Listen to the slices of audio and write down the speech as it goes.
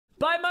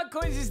Buy MUT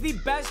Coins is the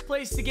best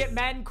place to get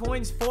Madden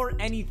coins for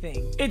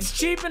anything. It's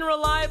cheap and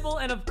reliable,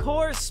 and of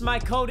course, my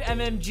code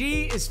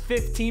MMG is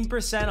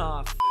 15%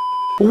 off.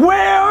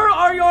 Where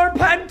are your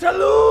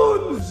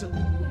pantaloons?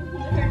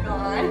 They're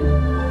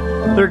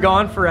gone. They're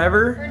gone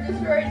forever? We're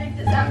destroyed in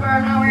December.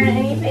 I'm not wearing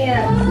any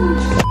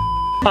pants.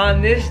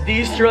 On this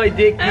Destroy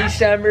Dick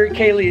December,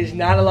 Kaylee is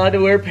not allowed to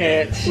wear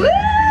pants. Woo!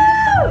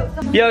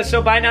 Yo,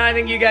 so by now I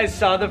think you guys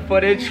saw the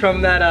footage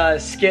from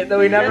that skit that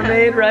we never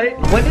made, right?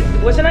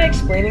 Wasn't I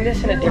explaining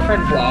this in a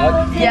different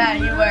vlog? Yeah,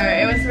 you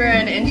were. It was for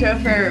an intro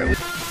for...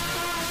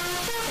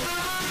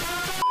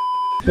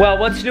 Well,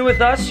 what's new with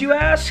us, you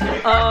ask?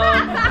 That's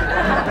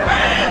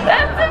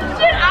some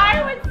shit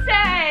I would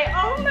say.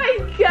 Oh my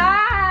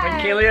god. When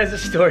Kaylee has a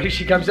story,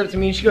 she comes up to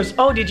me and she goes,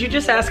 oh, did you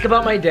just ask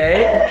about my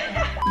day?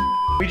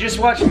 We just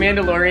watched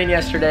Mandalorian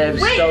yesterday. It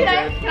was Wait, so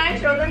can good. I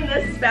show them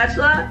this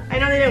spatula? I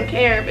know they don't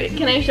care, but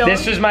can I show them?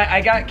 This was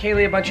I got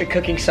Kaylee a bunch of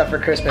cooking stuff for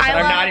Christmas, and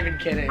I'm not even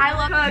kidding. I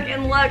love cook,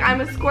 and look,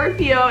 I'm a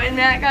Scorpio, and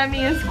Matt got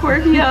me a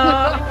Scorpio.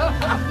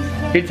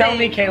 You're telling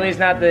me Kaylee's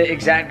not the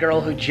exact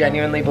girl who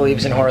genuinely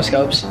believes in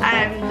horoscopes? I'm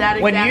that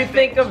exact. When you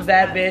think of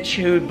that bitch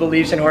who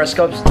believes in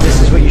horoscopes, this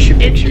is what you should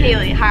picture. It's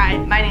Kaylee. Hi,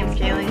 my name's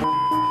Kaylee.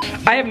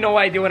 I have no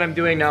idea what I'm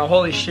doing now.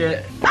 Holy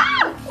shit.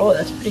 Ah! Oh,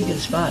 that's a pretty good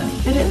spot.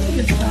 It is a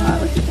good spot.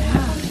 Look at that.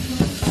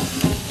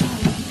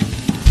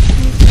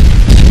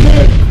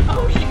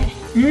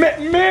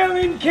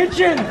 Mail-in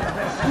kitchen!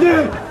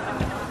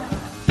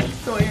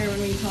 Sawyer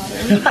when we taught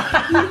him.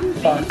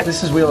 Fuck,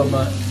 this is Wheel of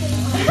MUT.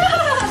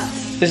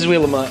 This is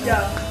Wheel of MUT. Go.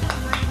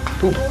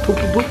 Poop, poop,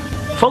 poop, poop.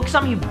 Focus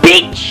on me,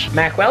 bitch!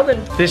 Mac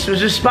Weldon. This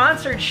was a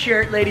sponsored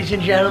shirt, ladies and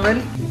gentlemen.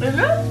 Is it?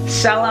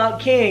 Sellout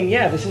King.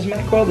 Yeah, this is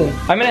Mac Weldon.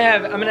 I'm gonna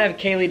have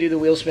Kaylee do the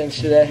wheel spins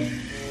today.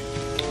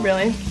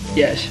 Really?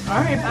 Yes.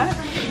 Alright, bye.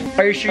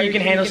 Are you sure you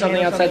can handle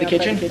something outside the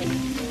kitchen?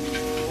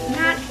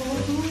 Matt,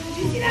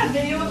 did you see that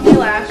video of me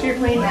last year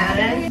playing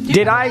Madden?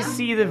 Did I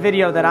see the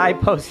video that I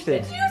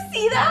posted? Did you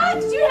see that?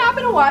 Did you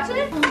happen to watch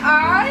it?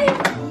 I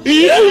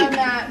am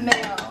that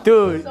male.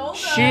 Dude, So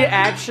she good.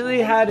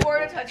 actually had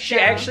Scored a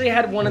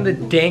touchdown. one of the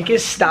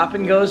dankest stop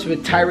and goes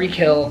with Tyreek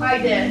Hill I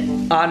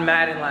did. on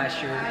Madden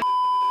last year.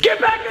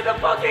 Get back in the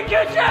fucking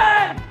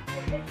kitchen!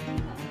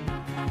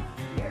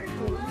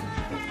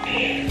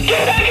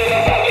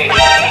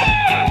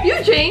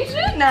 You changed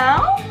it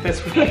now? That's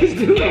what I was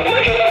doing.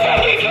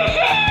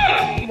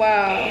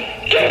 Wow.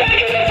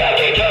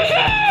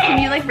 Can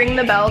you like ring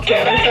the bell too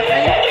or something?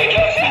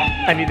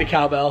 I need the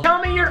cowbell. Tell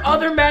me your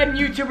other Madden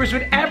YouTubers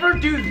would ever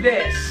do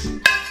this.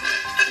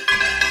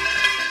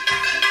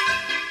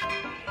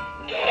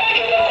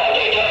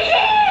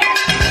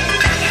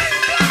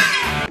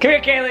 Come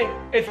here, Kaylee.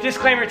 It's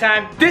disclaimer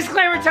time.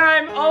 Disclaimer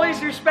time.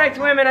 Always respect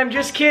women. I'm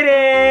just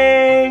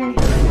kidding.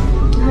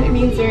 I'm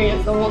being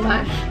serious the whole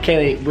time.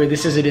 Kaylee,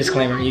 this is a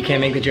disclaimer. You can't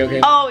make the joke.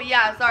 Oh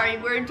yeah, sorry.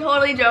 We're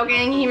totally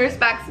joking. He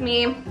respects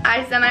me.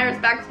 I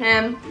semi-respect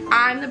him.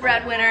 I'm the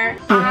breadwinner.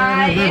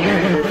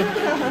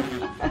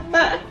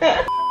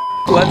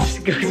 Let's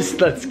go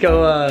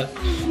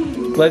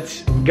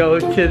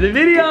to the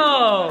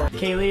video.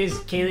 Kaylee's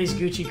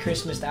Gucci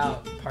Christmased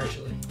out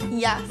partially.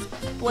 Yes,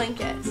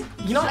 blanket.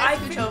 You know, Should I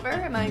switch over?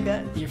 Am I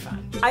good? You're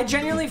fine. I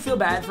genuinely feel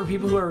bad for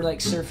people who are like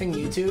surfing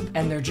YouTube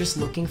and they're just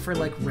looking for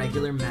like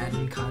regular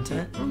Madden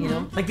content, you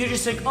know? Like they're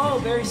just like,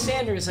 oh, Barry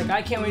Sanders, like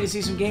I can't wait to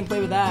see some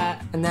gameplay with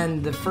that. And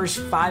then the first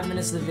 5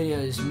 minutes of the video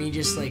is me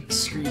just like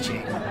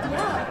screeching.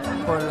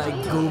 Yeah. Or like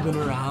goobing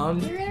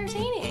around. You're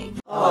entertaining.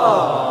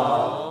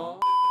 Aww.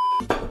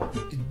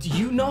 Do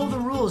you know the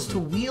rules to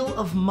Wheel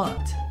of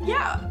MUT?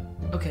 Yeah.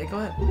 Okay, go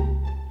ahead.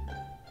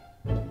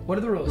 What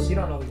are the rules? You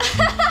don't know the rules. You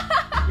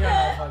don't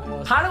know the fucking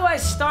rules. How do I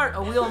start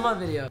a Wheel of MUT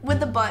video? With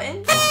the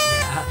button?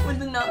 Yeah. With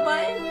the nut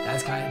button?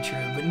 That's kind of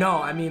true, but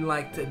no, I mean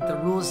like the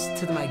rules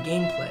to my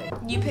gameplay.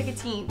 You pick a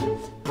team.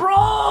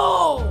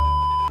 Bro!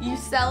 You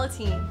sell a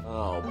team.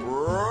 Oh,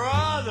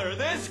 brother,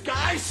 this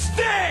guy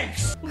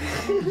stinks!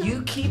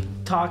 You keep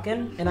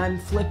talking, and I'm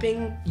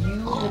flipping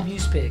you an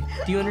abuse pig.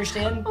 Do you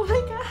understand? Oh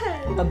my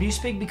god. Abuse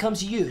pig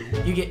becomes you.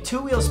 You get 2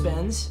 wheel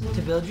spins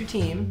to build your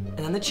team,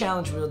 and then the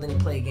challenge wheel, then you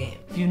play a game.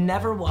 If you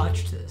never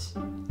watched this.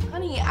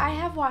 Honey, I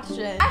have watched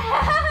it. I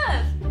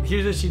have!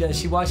 Here's what she does.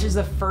 She watches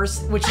the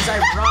first, which is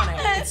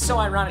ironic. It's so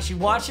ironic. She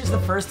watches the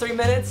first 3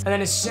 minutes, and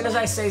then as soon as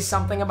I say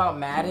something about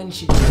Madden,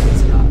 she just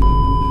gets it up.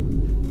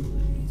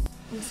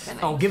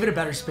 Oh, give it a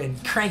better spin.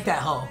 Crank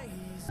that hoe.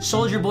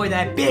 Soldier boy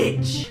that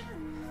bitch.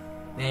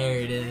 There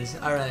it is.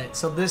 All right,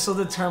 so this will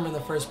determine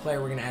the first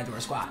player we're gonna add to our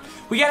squad.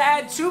 We gotta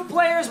add 2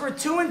 players. We're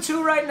 2 and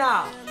 2 right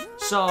now.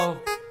 So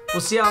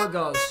we'll see how it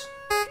goes.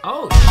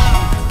 Oh,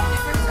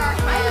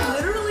 I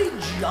literally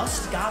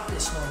just got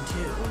this one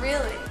too.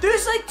 Really?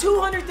 There's like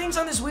 200 things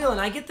on this wheel and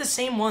I get the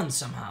same one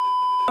somehow.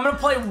 I'm gonna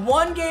play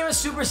 1 game of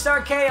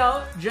Superstar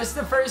KO, just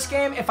the first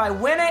game. If I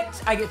win it,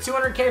 I get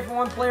 200K for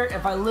 1 player.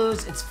 If I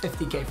lose, it's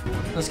 50K for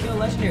 1. Let's go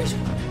Legendary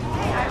Squad.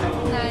 I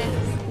recognize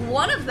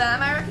one of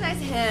them. I recognize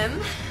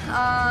him.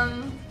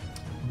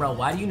 Bro,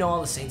 why do you know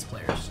all the Saints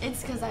players?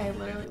 It's because I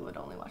literally would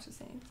only watch watch the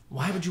Saints.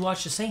 Why would you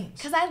watch the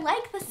Saints? Because I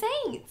like the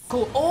Saints.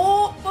 Cool.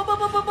 Oh,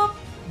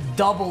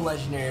 double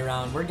legendary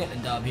round. We're getting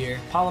a dub here.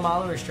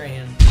 Palomalu or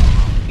Strahan?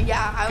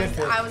 Yeah, I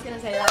was gonna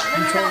say that.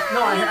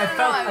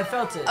 I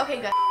felt it.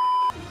 Okay, good.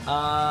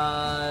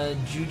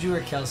 Juju or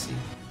Kelsey?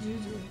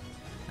 Juju.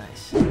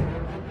 Nice.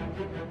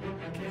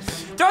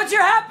 Throw it to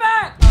your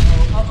halfback!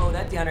 Uh-oh,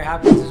 that DeAndre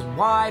Hopkins is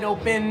wide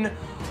open.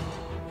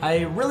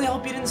 I really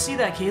hope you didn't see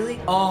that, Kaylee.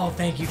 Oh,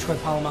 thank you, Troy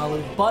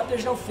Polamalu. But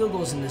there's no field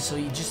goals in this, so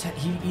he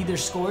either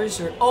scores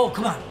or... Oh,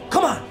 come on.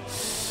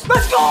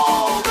 Let's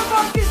go! The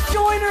Marcus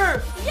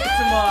Joyner! Yay!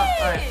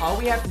 All right, all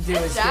we have to do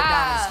is get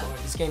down and score.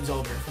 This game's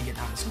over if we get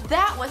down and score.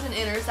 That was an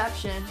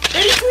interception.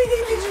 Hey,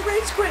 tweeting, did you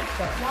rage quit?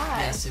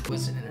 Why? Yes, it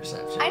was an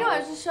interception. I know, I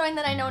was just showing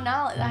that I know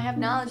knowledge. I have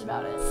knowledge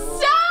about it.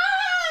 Stop!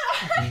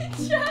 I'm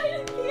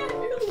trying to be at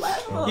your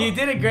level. You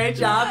did a great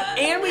job,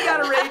 and we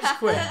got a rage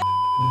quit.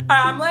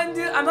 Alright, I'm letting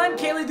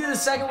Kaylee do the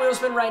second wheel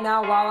spin right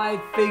now while I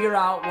figure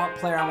out what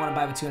player I want to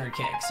buy with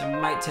 200K. So it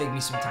might take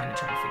me some time to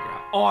try to figure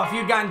out. Oh, if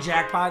you'd gotten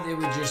jackpot, it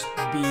would just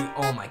be,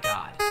 oh my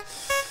god.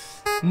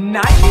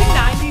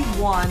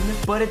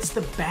 90-91, but it's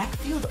the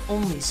backfield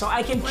only. So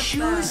I can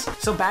choose.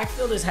 So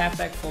backfield is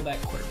halfback, fullback,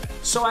 quarterback.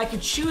 So I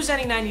could choose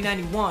any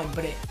 90-91,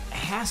 but it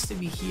has to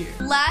be here.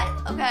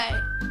 Let's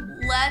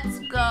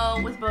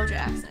go with Bo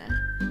Jackson.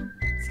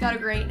 It's got a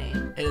great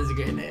name. It is a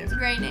great name. It's a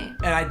great name.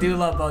 And I do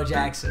love Bo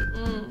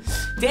Jackson.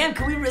 Damn,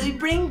 can we really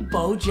bring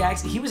Bo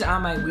Jackson? He was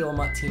on my Wheel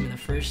MUT team in the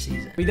first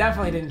season. We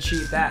definitely didn't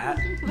cheat that.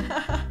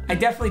 I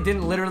definitely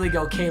didn't literally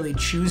go, Kaylee,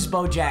 choose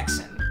Bo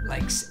Jackson.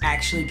 Like,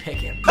 actually pick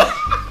him.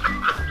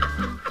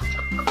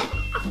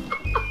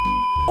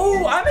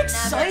 Oh, I'm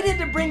excited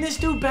to bring this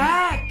dude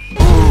back.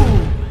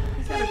 Ooh.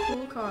 He's got a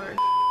cool card.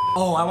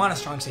 Oh, I want a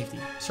strong safety.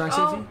 Strong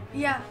safety?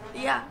 Yeah,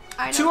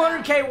 I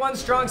know. 200K, one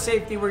strong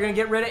safety. We're gonna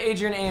get rid of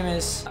Adrian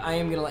Amos. I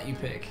am gonna let you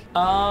pick.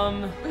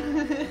 Shut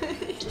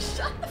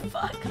the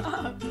fuck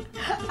up.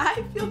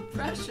 I feel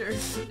pressure.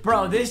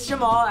 Bro, this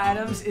Jamal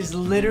Adams is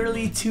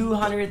literally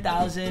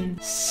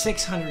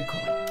 200,600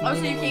 coin. Oh,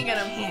 so you can't get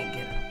him. Can't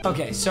get him.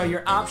 Okay, so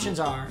your options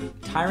are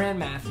Tyrann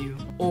Mathieu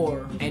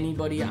or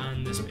anybody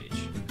on this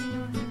page.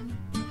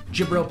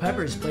 Jabril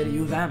Peppers played at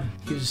U of M.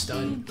 He was a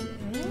stud.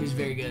 He was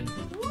very good.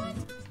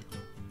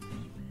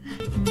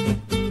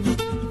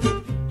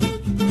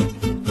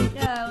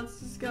 Yeah, let's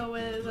just go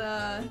with, who's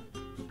the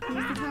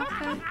top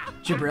pick?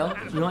 Jabril?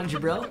 You want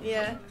Jabril?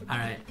 Yeah.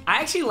 Alright.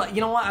 I actually like,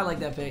 you know what? I like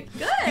that pick.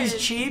 Good. He's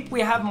cheap.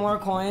 We have more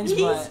coins,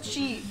 but... He's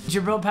cheap.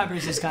 Jabril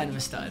Peppers is kind of a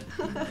stud.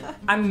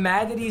 I'm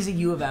mad that he's a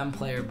U of M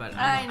player, but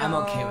I'm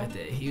okay with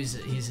it. He's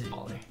a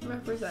baller.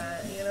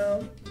 Represent, you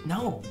know?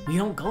 No, we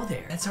don't go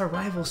there. That's our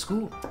rival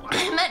school.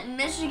 I meant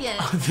Michigan.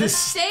 Oh, the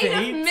state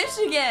of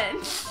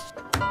Michigan.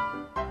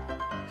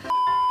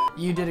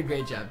 You did a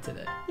great job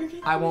today. You're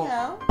kicking I won't. me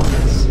out?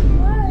 Yes.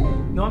 Why?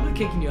 No, I'm not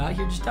kicking you out.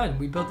 You're just done.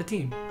 We built the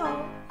team.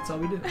 Oh. That's all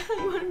we do. I thought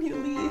you wanted me to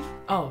leave.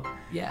 Oh,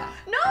 yeah.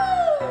 No!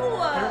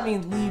 I don't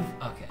mean leave.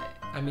 Okay.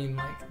 I mean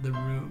like the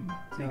room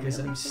because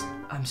I'm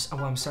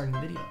starting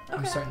the video. Okay.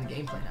 I'm starting the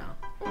gameplay now.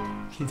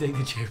 Can you take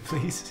the chair,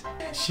 please?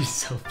 She's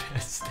so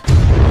pissed.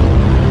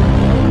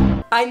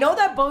 I know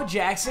that Bo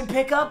Jackson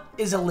pickup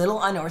is a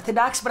little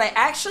unorthodox, but I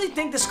actually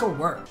think this could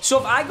work. So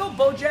if I go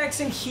Bo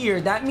Jackson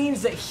here, that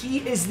means that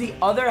he is the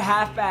other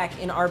halfback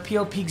in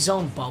RPO peak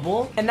zone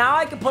bubble. And now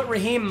I can put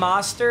Raheem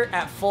Mostert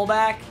at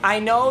fullback. I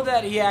know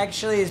that he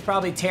actually is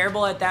probably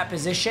terrible at that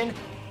position,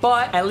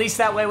 but at least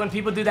that way when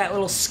people do that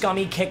little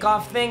scummy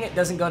kickoff thing, it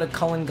doesn't go to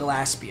Cullen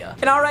Gillespie.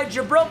 And all right,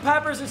 Jabril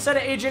Peppers instead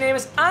of Adrian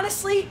Amos.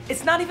 Honestly,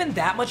 it's not even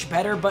that much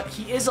better, but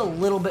he is a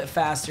little bit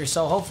faster.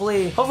 So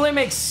hopefully it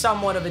makes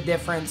somewhat of a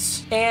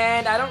difference.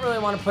 And I don't really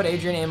want to put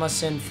Adrian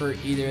Amos in for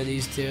either of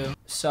these two.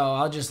 So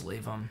I'll just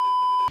leave him.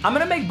 I'm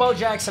gonna make Bo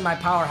Jackson my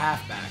power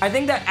halfback. I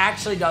think that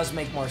actually does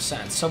make more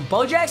sense. So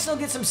Bo Jackson will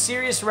get some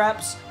serious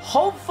reps.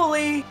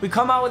 Hopefully, we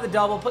come out with a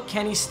double. Put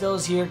Kenny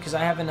Stills here because I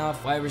have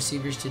enough wide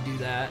receivers to do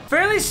that.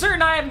 Fairly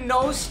certain I have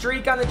no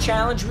streak on the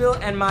challenge wheel,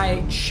 and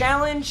my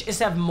challenge is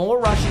to have more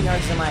rushing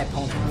yards than my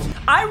opponent.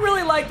 I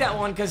really like that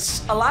one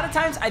because a lot of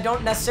times I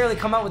don't necessarily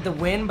come out with the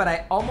win, but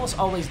I almost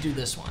always do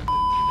this one.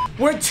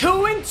 We're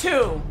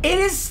 2-2. It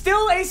is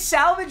still a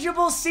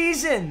salvageable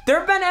season. There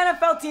have been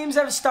NFL teams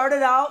that have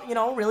started out, you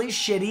know, really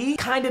shitty,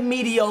 kind of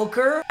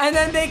mediocre, and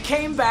then they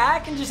came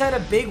back and just had a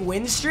big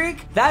win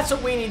streak. That's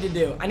what we need to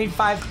do. I need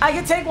 5. I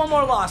can take one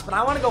more loss, but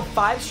I want to go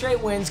 5 straight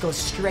wins, go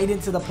straight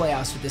into the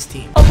playoffs with this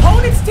team.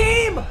 Opponent's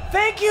team!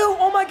 Thank you!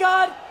 Oh my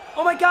god!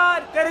 Oh my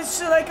god! That is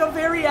like a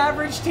very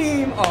average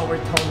team. Oh, we're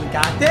totally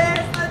got this.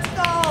 Let's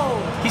go!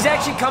 He's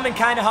actually coming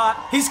kind of hot.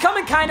 He's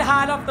coming kind of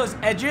hot off those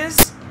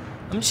edges.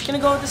 I'm just gonna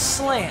go with the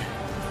slant.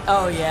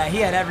 Oh yeah, he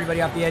had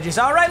everybody off the edges.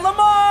 All right,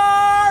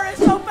 Lamar is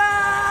so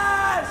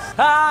fast!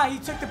 Ah, he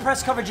took the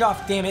press coverage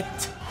off, damn it.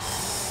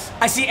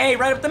 I see A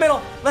right up the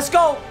middle. Let's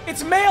go.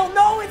 It's Mail.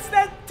 No, it's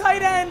that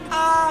tight end.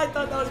 Ah, I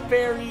thought that was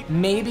Barry.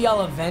 Maybe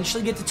I'll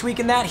eventually get to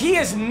tweaking that. He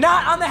is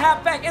not on the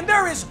halfback, and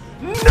there is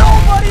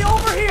nobody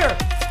over here.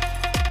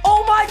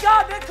 Oh my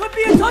god, that could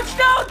be a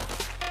touchdown.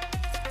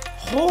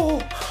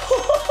 Oh.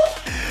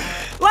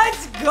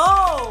 Let's go.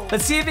 go.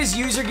 Let's see if his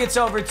user gets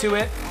over to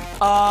it.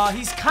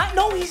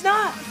 No, he's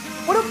not.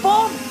 What a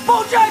ball.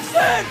 Bo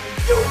Jackson!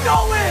 You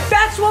know it!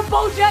 That's what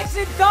Bo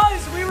Jackson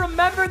does. We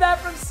remember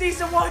that from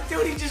season 1,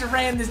 dude. He just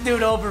ran this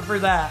dude over for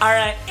that. All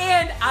right,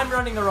 and I'm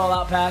running a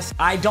rollout pass.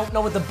 I don't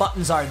know what the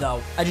buttons are,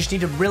 though. I just need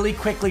to really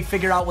quickly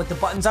figure out what the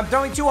buttons. I'm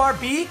throwing to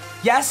RB.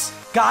 Yes,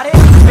 got it.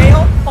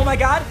 Fail. Oh, my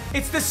God.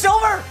 It's the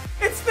silver.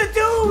 It's the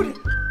dude.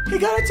 He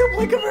got a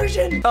 2-point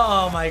conversion.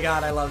 Oh, my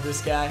God. I love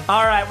this guy.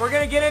 All right, we're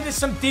going to get into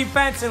some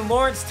defense, and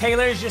Lawrence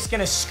Taylor is just going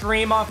to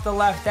scream off the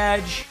left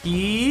edge.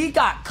 He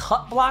got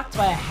cut blocked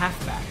by a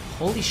halfback.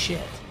 Holy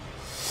shit.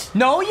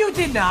 No, you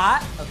did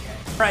not. Okay.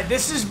 All right,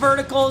 this is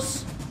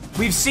verticals.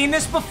 We've seen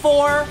this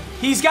before.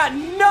 He's got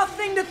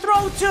nothing to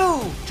throw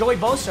to. Joey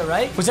Bosa,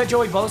 right? Was that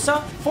Joey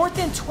Bosa? 4th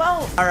and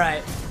 12. All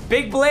right,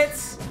 big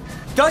blitz.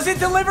 Does it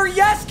deliver?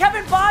 Yes,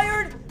 Kevin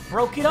Byard.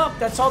 Broke it up.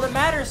 That's all that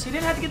matters. He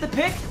didn't have to get the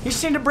pick. He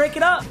just needed to break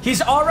it up.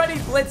 He's already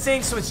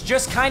blitzing, so it's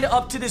just kind of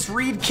up to this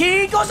read.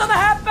 Key goes on the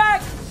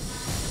halfback.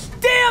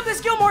 Damn,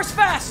 this Gilmore's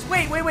fast.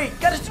 Wait.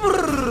 Got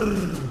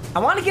to... I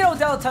want to get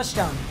Odell a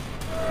touchdown.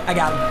 I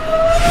got him.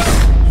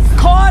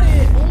 Caught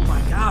it. Oh, my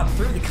God.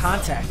 Through the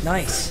contact.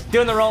 Nice.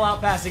 Doing the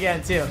rollout pass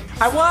again, too.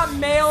 I want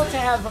Mail to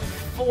have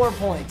 4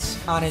 points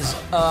on his...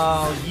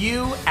 Oh,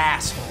 you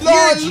asshole.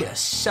 You're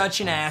just such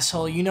an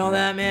asshole. You know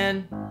that,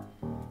 man?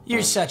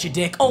 You're such a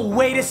dick. Oh,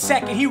 wait a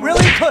second. He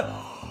really could.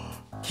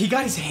 He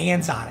got his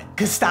hands on it.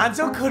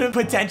 Costanzo could have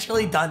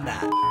potentially done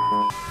that.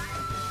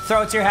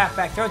 Throw it to your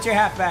halfback. Throw it to your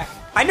halfback.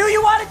 I knew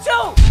you wanted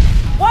to.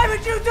 Why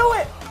would you do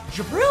it?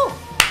 Jabril.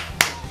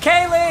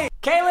 Kaylee,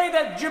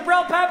 the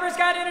Jabril Peppers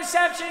got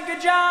interception.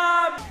 Good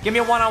job. Give me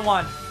a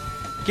one-on-one.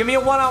 Give me a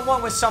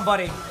one-on-one with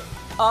somebody.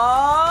 Oh,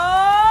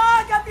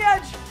 I got the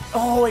edge.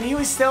 Oh, and he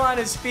was still on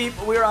his feet,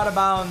 but we were out of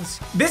bounds.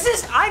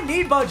 I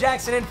need Bo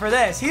Jackson in for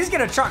this. He's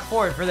going to truck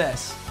forward for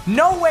this.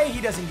 No way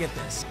he doesn't get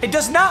this. It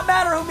does not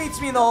matter who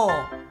meets me in the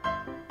hole.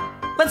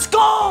 Let's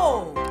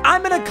go.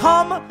 I'm going to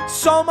come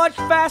so much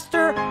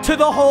faster to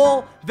the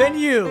hole than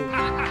you.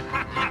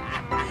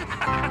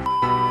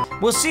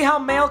 We'll see how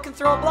Mail can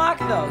throw a block,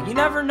 though. You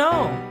never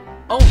know.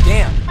 Oh,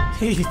 damn.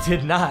 He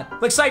did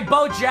not. Looks like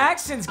Bo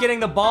Jackson's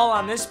getting the ball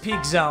on this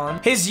peak zone.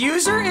 His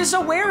user is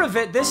aware of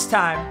it this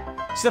time.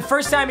 It's the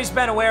first time he's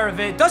been aware of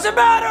it. Doesn't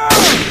matter!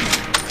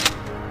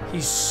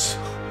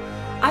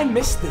 I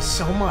missed this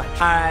so much.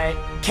 All right.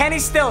 Kenny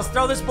Stills,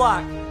 throw this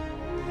block.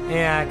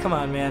 Yeah, come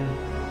on, man.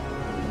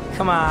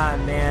 Come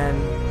on,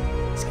 man.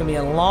 It's gonna be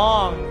a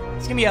long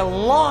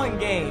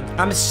game.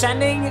 I'm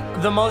sending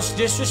the most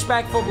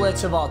disrespectful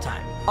blitz of all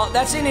time. Oh,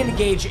 that's an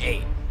engage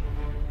 8.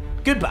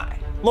 Goodbye.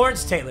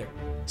 Lawrence Taylor.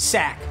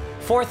 Sack.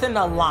 4th and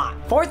a lot.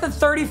 4th and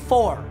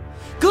 34.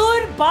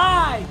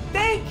 Goodbye.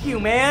 Thank you,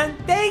 man.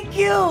 Thank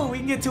you. We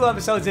can get 2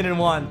 episodes in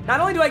 1.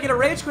 Not only do I get a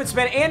Rage Quit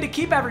spin and to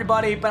keep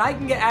everybody, but I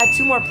can add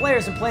 2 more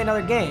players and play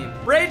another game.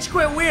 Rage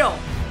Quit Wheel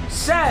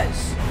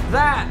says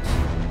that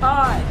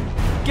I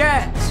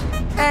get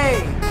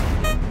a...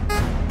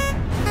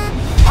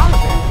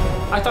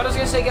 I thought I was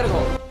going to say get a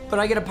goal, but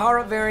I get a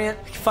power-up variant.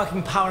 I can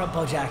fucking power up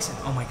Bo Jackson.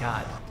 Oh, my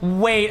God.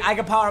 Wait, I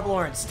can power up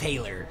Lawrence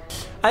Taylor.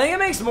 I think it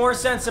makes more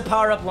sense to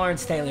power up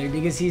Lawrence Taylor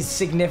because he's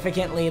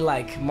significantly,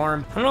 like,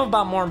 more... I don't know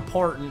about more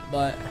important,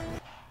 but...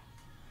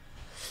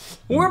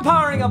 We're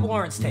powering up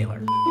Lawrence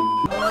Taylor.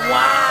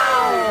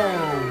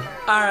 Wow!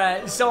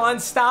 Alright, so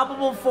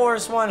Unstoppable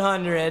Force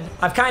 100.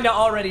 I've kind of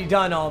already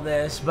done all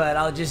this, but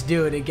I'll just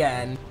do it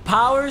again.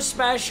 Power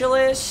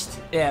Specialist.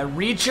 Yeah,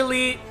 Reach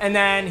Elite. And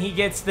then he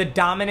gets the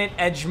dominant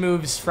edge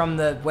moves from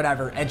the,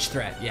 whatever, edge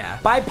threat. Yeah.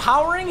 By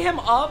powering him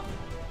up,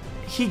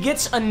 he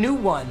gets a new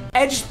one.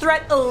 Edge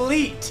Threat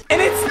Elite.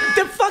 And it's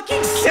the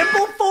fucking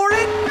symbol for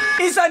it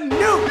is a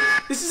nuke.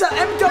 This is a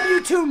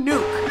MW2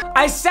 nuke.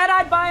 I said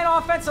I'd buy an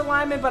offensive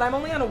lineman, but I'm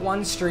only on a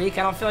 1 streak.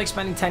 I don't feel like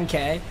spending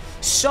 10K.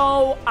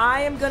 So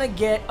I am gonna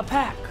get a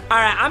pack. All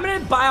right, I'm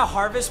gonna buy a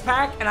harvest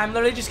pack, and I'm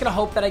literally just gonna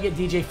hope that I get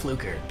DJ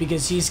Fluker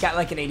because he's got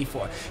like an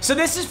 84. So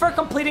this is for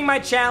completing my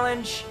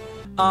challenge.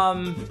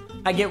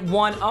 I get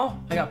 1. Oh,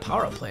 I got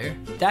power up player.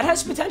 That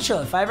has potential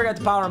if I ever got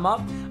to power him up.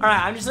 All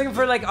right, I'm just looking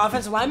for like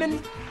offensive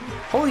lineman.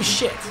 Holy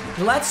shit,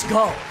 let's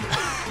go.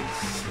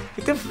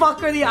 What the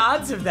fuck are the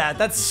odds of that?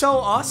 That's so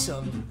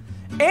awesome.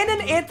 And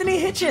an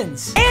Anthony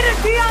Hitchens. And a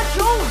Deion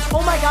Jones.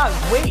 Oh my God,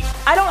 wait.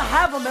 I don't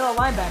have a middle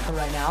linebacker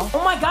right now.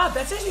 Oh my God,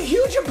 that's a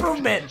huge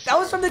improvement. That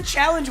was from the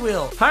challenge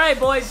wheel. All right,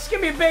 boys, it's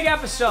gonna be a big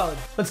episode.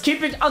 Let's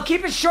keep it, I'll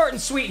keep it short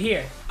and sweet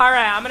here. All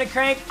right, I'm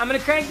gonna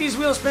crank these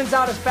wheel spins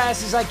out as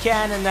fast as I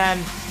can, and then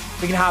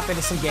we can hop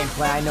into some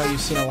gameplay. I know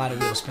you've seen a lot of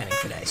wheel spinning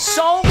today.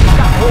 So,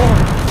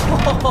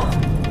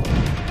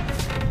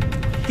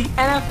 the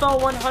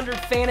NFL 100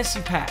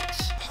 fantasy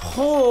packs.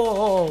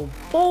 Oh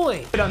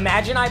boy. But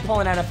imagine I pull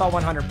an NFL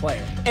 100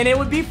 player. And it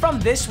would be from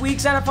this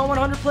week's NFL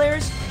 100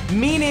 players,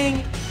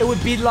 meaning it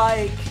would be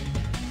like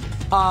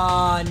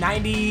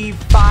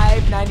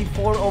 95,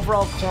 94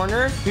 overall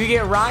corner. You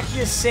get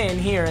Rocky Sin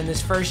here in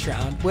this first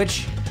round,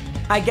 which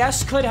I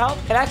guess could help.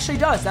 It actually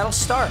does. That'll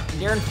start.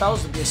 Darren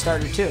Fells would be a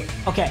starter too.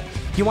 Okay,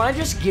 you want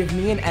to just give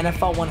me an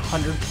NFL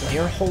 100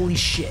 player? Holy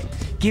shit.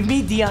 Give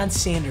me Deion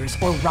Sanders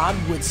or Rod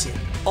Woodson.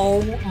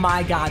 Oh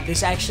my God,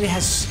 this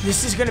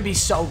is gonna be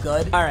so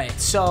good. All right,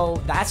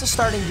 so that's a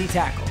starting D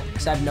tackle,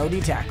 because I have no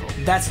D tackle.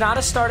 That's not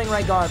a starting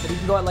right guard, but he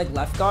can go at like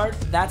left guard.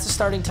 That's a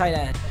starting tight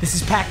end. This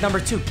is pack number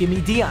 2. Give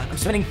me Deion. I'm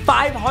spending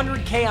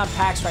 $500K on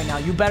packs right now.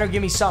 You better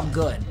give me something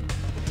good.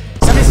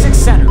 76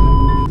 center.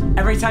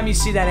 Every time you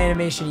see that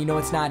animation, you know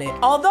it's not it.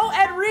 Although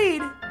Ed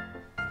Reed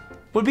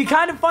would be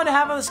kind of fun to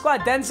have on the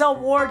squad. Denzel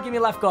Ward, give me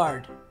left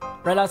guard.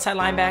 Right outside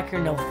linebacker,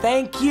 no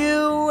thank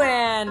you,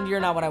 and you're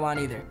not what I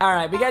want either. All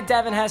right, we got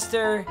Devin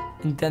Hester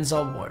and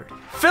Denzel Ward.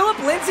 Philip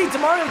Lindsay,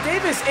 Demario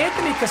Davis,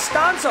 Anthony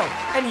Costanzo.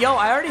 And yo,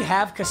 I already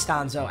have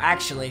Costanzo,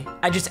 actually.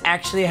 I just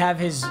actually have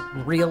his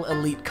real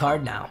elite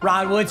card now.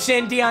 Rod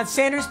Woodson, Deion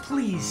Sanders,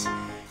 please.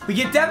 We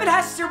get Devin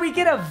Hester, we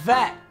get a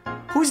vet.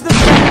 Who's the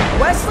vet?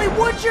 Wesley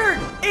Woodyard,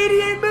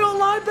 88 middle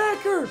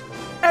linebacker.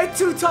 And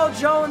Too Tall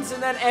Jones,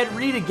 and then Ed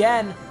Reed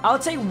again. I'll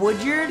take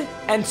Woodyard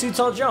and Too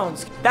Tall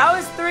Jones. That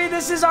was 3.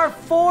 This is our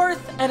 4th,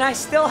 and I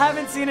still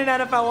haven't seen an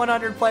NFL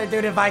 100 player.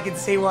 Dude, if I can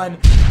see one.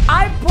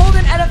 I pulled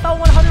an NFL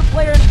 100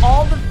 player in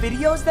all the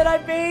videos that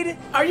I've made.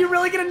 Are you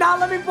really gonna not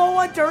let me pull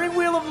one during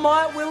Wheel of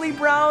MUT? Willie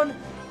Brown,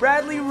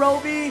 Bradley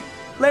Roby,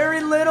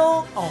 Larry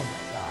Little. Oh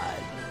my God.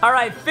 All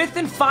right, 5th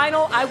and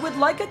final. I would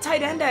like a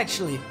tight end,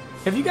 actually.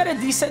 Have you got a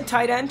decent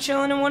tight end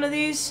chilling in one of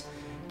these?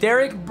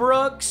 Derek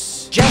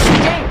Brooks,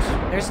 Jesse James.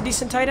 There's a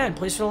decent tight end.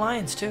 Plays for the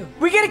Lions, too.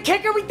 We get a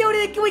kicker. We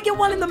get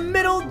one in the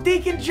middle.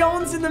 Deacon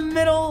Jones in the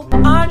middle.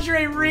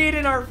 Andre Reed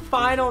in our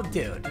final.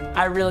 Dude,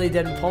 I really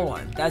didn't pull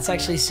one. That's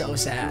actually so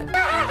sad.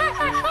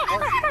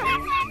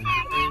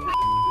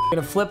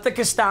 Gonna flip the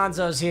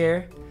Costanzos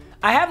here.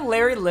 I have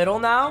Larry Little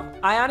now.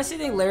 I honestly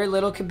think Larry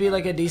Little could be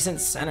like a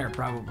decent center,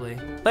 probably.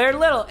 Larry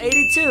Little,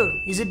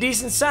 82. He's a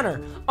decent center.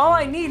 All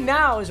I need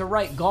now is a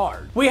right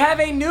guard. We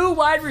have a new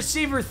wide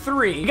receiver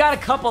 3. We got a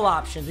couple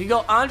options. We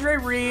go Andre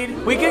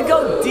Reed. We could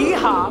go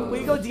D-Hop.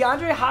 We could go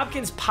DeAndre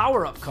Hopkins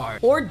power-up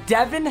card. Or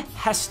Devin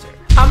Hester.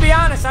 I'll be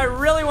honest, I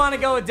really want to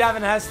go with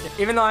Devin Hester,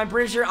 even though I'm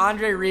pretty sure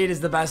Andre Reed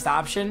is the best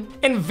option.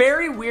 In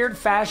very weird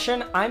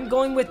fashion, I'm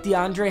going with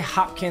DeAndre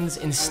Hopkins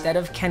instead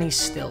of Kenny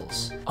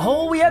Stills.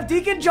 Oh, we have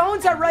Deacon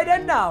Jones at right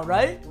end now,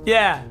 right?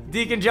 Yeah,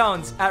 Deacon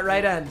Jones at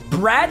right end.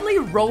 Bradley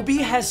Roby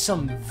has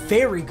some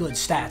very good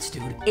stats,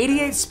 dude.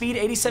 88 speed,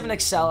 87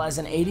 excel as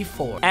an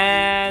 84.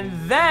 And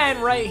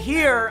then right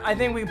here, I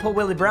think we can put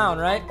Willie Brown,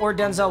 right? Or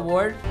Denzel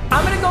Ward.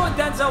 I'm gonna go with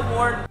Denzel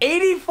Ward.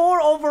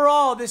 84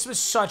 overall. This was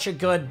such a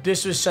good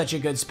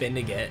spin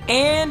to get.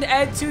 And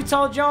Ed Too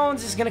Tall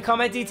Jones is gonna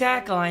come at D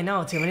tackle. I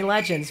know, too many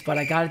legends, but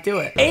I gotta do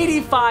it.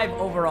 85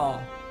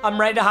 overall. I'm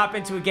ready to hop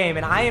into a game,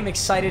 and I am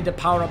excited to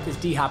power up this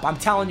D-Hop. I'm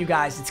telling you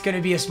guys, it's going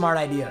to be a smart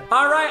idea.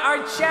 All right,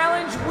 our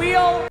challenge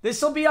wheel.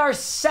 This will be our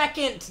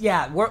 2nd.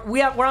 Yeah,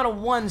 we're on a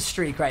 1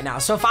 streak right now.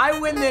 So if I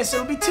win this,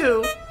 it'll be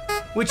 2,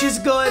 which is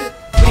good.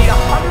 We need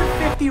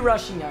 150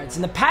 rushing yards.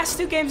 In the past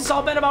 2 games, it's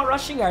all been about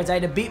rushing yards. I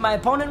had to beat my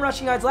opponent in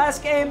rushing yards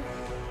last game,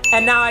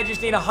 and now I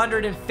just need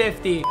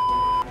 150.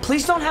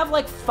 Please don't have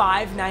like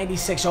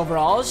 596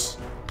 overalls.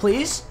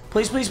 Please.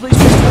 Please, please, please,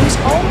 please, please.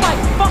 Oh my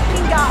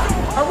fucking God.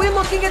 Are we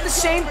looking at the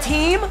same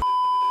team?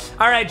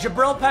 All right,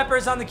 Jabril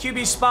Peppers on the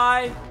QB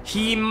spy.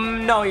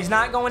 No, he's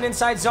not going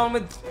inside zone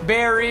with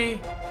Barry.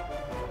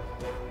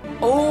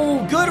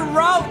 Oh, good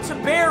route to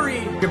Barry.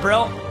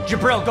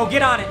 Jabril, go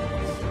get on it.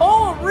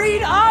 Oh,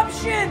 read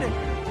option.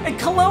 And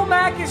Khalil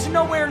Mack is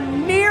nowhere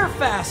near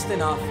fast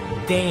enough.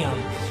 Damn.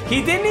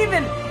 He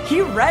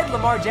read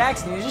Lamar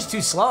Jackson. He was just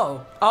too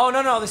slow. Oh,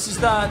 no, this is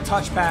the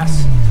touch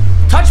pass.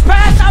 Touch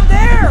pass, I'm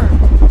there.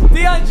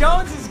 Deion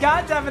Jones has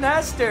got Devin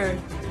Hester.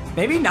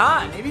 Maybe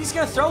not. Maybe he's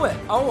going to throw it.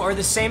 Oh, or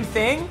the same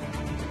thing?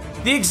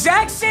 The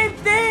exact same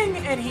thing,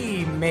 and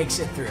he makes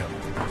it through.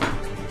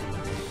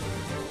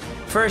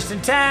 1st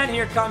and 10.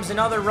 Here comes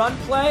another run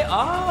play.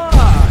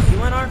 Ah, he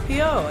went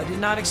RPO. I did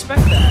not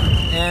expect that.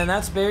 And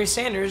that's Barry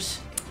Sanders.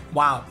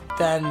 Wow.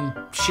 Then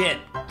shit.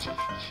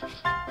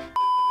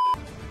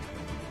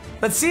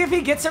 Let's see if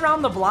he gets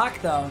around the block,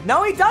 though.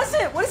 No, he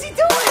doesn't. What is he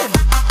doing?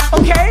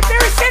 Okay,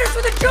 Barry Sanders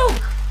with a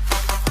juke.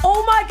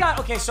 Oh my God.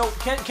 Okay, so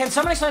can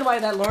someone explain why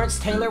that Lawrence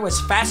Taylor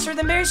was faster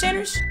than Barry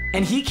Sanders?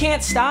 And he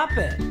can't stop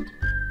it.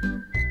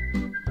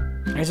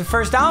 There's a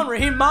 1st down,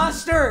 Raheem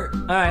Mostert.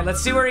 All right,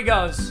 let's see where he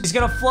goes. He's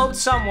gonna float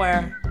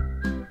somewhere.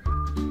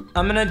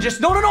 I'm gonna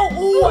just, no.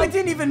 Oh, I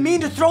didn't even mean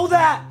to throw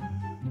that.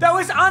 That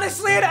was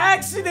honestly an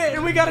accident,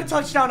 and we got a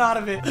touchdown out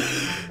of it.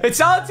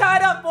 It's all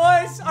tied up,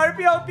 boys.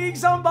 RPO peak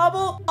zone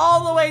bubble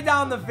all the way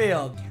down the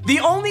field. The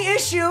only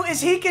issue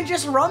is he can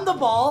just run the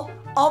ball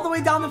all the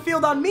way down the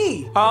field on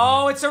me.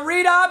 Oh, it's a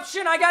read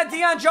option. I got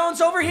Deion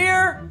Jones over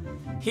here.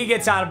 He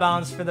gets out of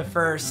bounds for the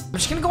 1st. I'm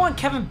just gonna go on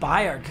Kevin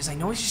Byard because I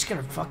know he's just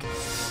gonna fucking.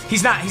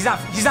 He's not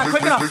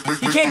quick enough.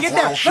 He can't get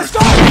there. Let's go,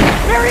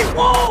 Barry.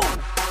 Whoa.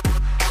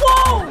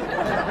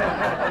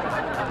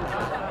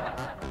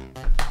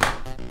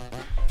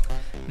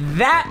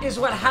 That is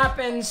what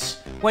happens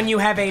when you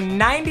have a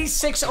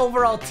 96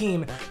 overall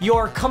team.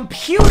 Your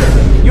computer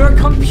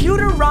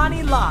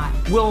Ronnie Lott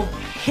will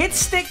hit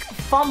stick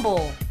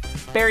fumble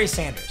Barry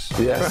Sanders.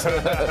 Yes.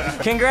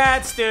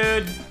 Congrats,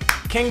 dude.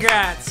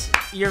 Congrats.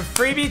 Your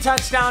freebie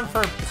touchdown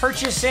for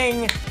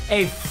purchasing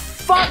a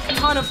fuck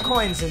ton of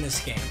coins in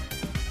this game.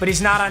 But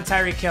he's not on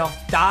Tyreek Hill.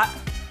 Dot.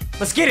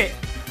 Let's get it.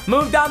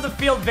 Move down the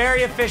field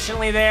very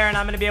efficiently there, and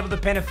I'm going to be able to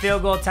pin a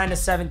field goal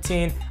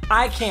 10-17.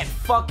 I can't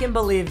fucking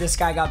believe this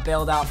guy got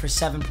bailed out for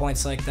 7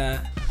 points like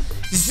that.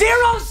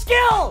 Zero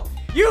skill!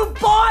 You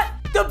bought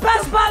the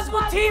best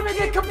possible team and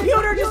your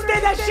computer just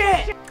did that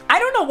shit! I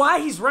don't know why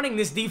he's running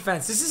this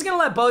defense. This is going to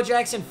let Bo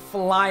Jackson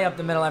fly up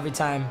the middle every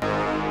time.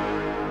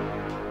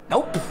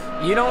 Nope.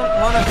 You don't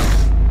want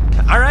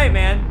to... All right,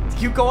 man.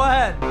 You go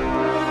ahead.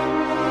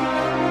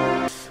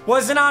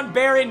 Wasn't on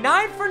Barry.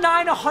 9 for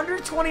 9,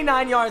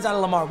 129 yards out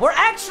of Lamar. We're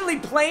actually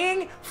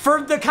playing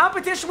for the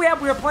competition we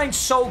have. We are playing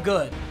so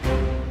good.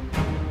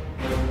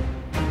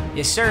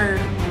 Yes, sir.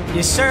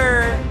 Yes,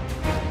 sir.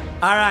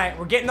 All right.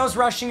 We're getting those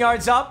rushing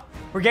yards up.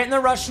 We're getting the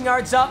rushing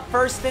yards up.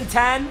 1st and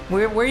 10.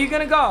 Where are you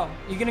going to go?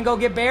 You going to go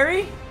get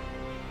Barry?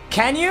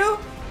 Can you?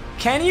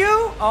 Can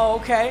you? Oh,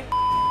 okay.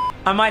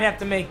 I might have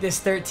to make this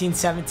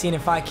 13-17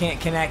 if I can't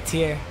connect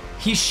here.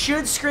 He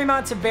should scream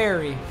out to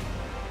Barry.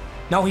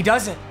 No, he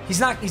doesn't. He's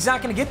not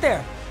gonna get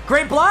there.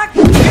 Great block.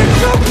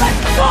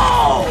 Let's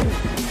go!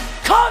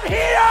 Come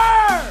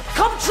here!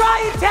 Come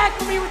try and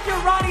tackle me with your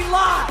Ronnie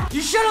Lott.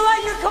 You should have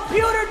let your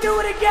computer do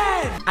it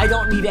again. I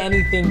don't need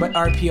anything but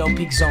RPO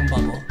peak zone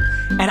bubble.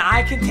 And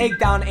I can take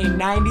down a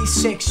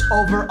 96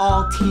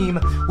 overall team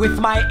with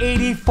my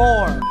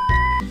 84.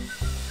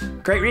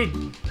 Great read.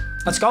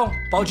 Let's go.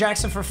 Bo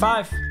Jackson for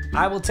 5.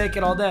 I will take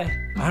it all day.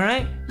 All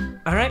right.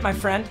 All right, my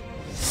friend.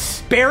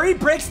 Barry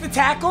breaks the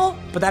tackle,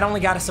 but that only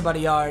got us about a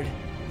yard.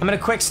 I'm going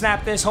to quick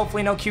snap this.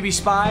 Hopefully no QB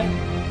spy.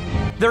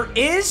 There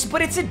is,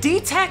 but it's a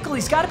D tackle.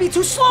 He's got to be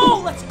too slow.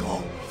 Let's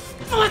go.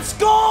 Let's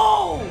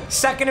go.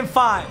 2nd and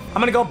 5. I'm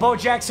going to go Bo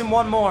Jackson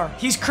one more.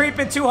 He's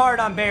creeping too hard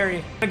on Barry.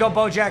 I'm going to go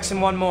Bo Jackson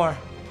one more.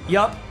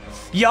 Yup.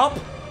 Yup.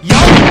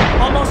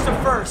 Yup. Almost a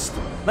first.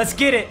 Let's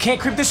get it.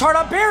 Can't creep this hard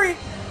on Barry.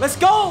 Let's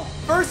go.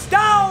 1st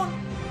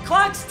down.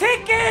 Clock's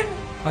ticking.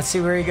 Let's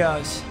see where he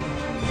goes.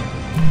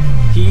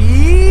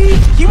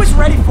 He was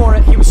ready for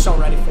it. He was so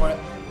ready for it.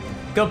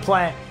 Good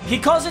play. He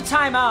calls a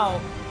timeout.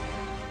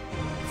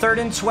 3rd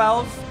and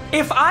 12.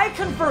 If I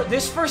convert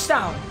this 1st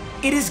down,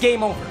 it is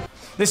game over.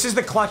 This is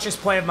the clutchest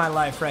play of my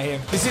life right here.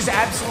 This is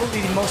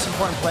absolutely the most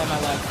important play of my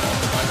life.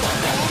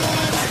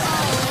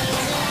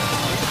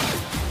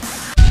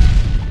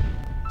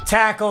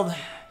 Tackled.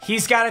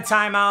 He's got a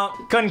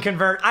timeout. Couldn't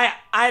convert.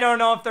 I don't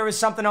know if there was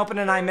something open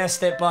and I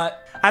missed it,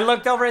 but I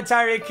looked over at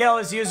Tyreek Hill.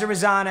 His user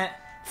was on it.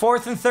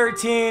 4th and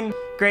 13.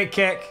 Great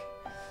kick.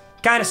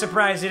 Kind of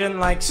surprised he didn't,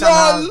 like,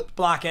 somehow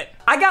block it.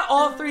 I got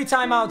all 3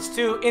 timeouts,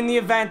 too, in the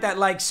event that,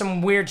 like,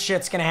 some weird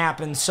shit's gonna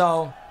happen,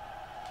 so...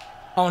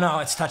 Oh, no,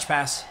 it's touch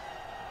pass.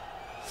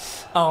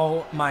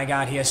 Oh, my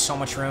God, he has so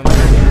much room.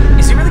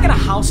 Is he really gonna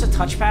house a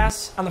touch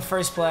pass on the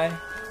 1st play?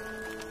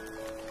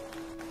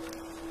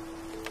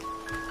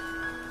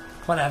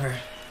 Whatever.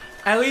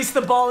 At least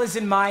the ball is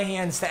in my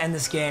hands to end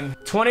this game.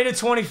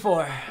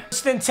 20-24.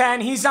 1st and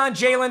 10. He's on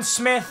Jalen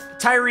Smith.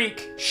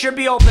 Tyreek should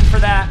be open for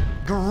that.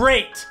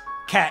 Great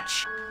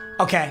catch.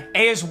 Okay,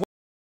 A is...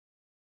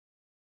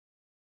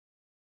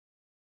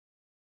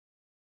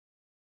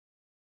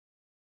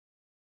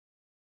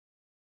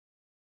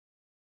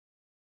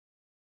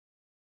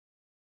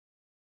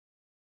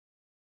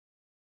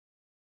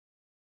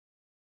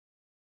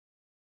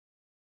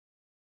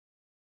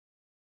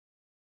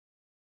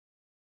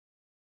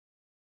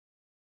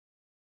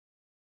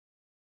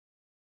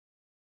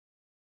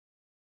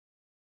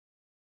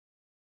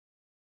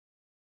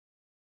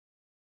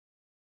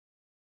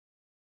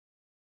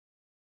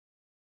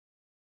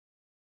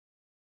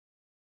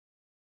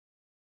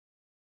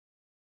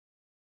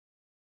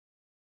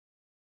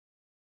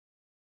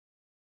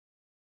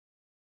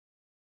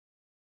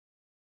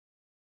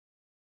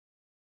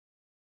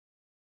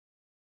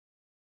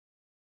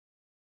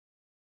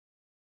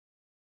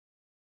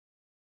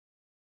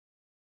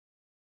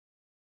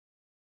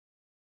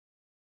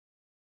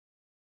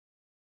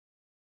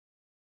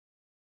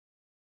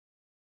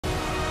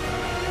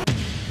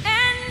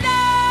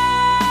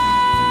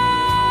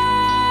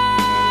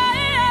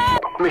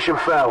 Mission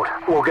failed.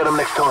 We'll get them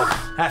next time.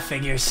 That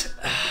figures.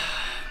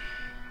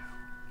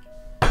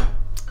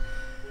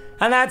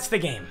 And that's the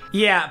game.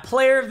 Yeah,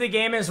 player of the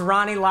game is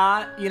Ronnie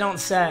Lott. You don't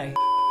say.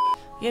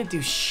 You didn't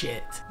do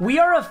shit. We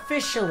are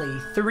officially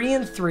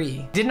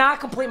 3-3. Did not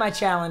complete my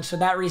challenge, so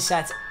that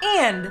resets.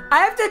 And I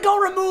have to go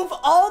remove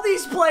all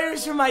these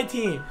players from my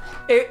team.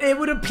 It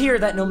would appear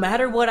that no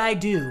matter what I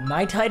do,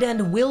 my tight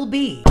end will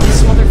be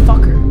this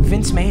motherfucker.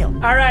 Vince Mayo.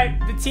 All right,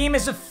 the team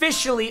is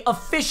officially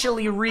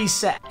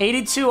reset.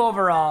 82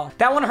 overall.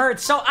 That one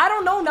hurts. So I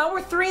don't know. Now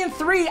we're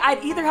 3-3.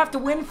 I'd either have to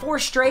win 4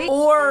 straight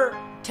or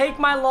take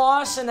my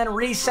loss and then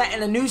reset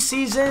in a new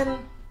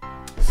season.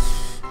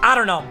 I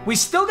don't know. We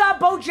still got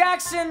Bo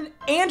Jackson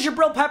and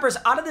Jabril Peppers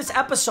out of this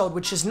episode,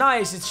 which is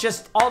nice. It's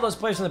just all those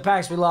players from the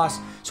packs we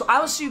lost. So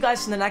I will see you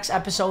guys in the next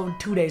episode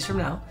 2 days from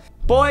now.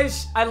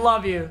 Boys, I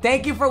love you.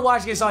 Thank you for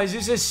watching as always.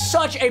 This is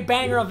such a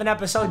banger of an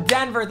episode.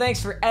 Denver,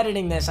 thanks for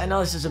editing this. I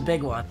know this is a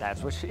big one.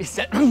 That's what she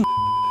said.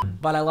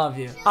 But I love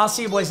you. I'll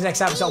see you boys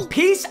next episode.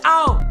 Peace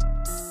out.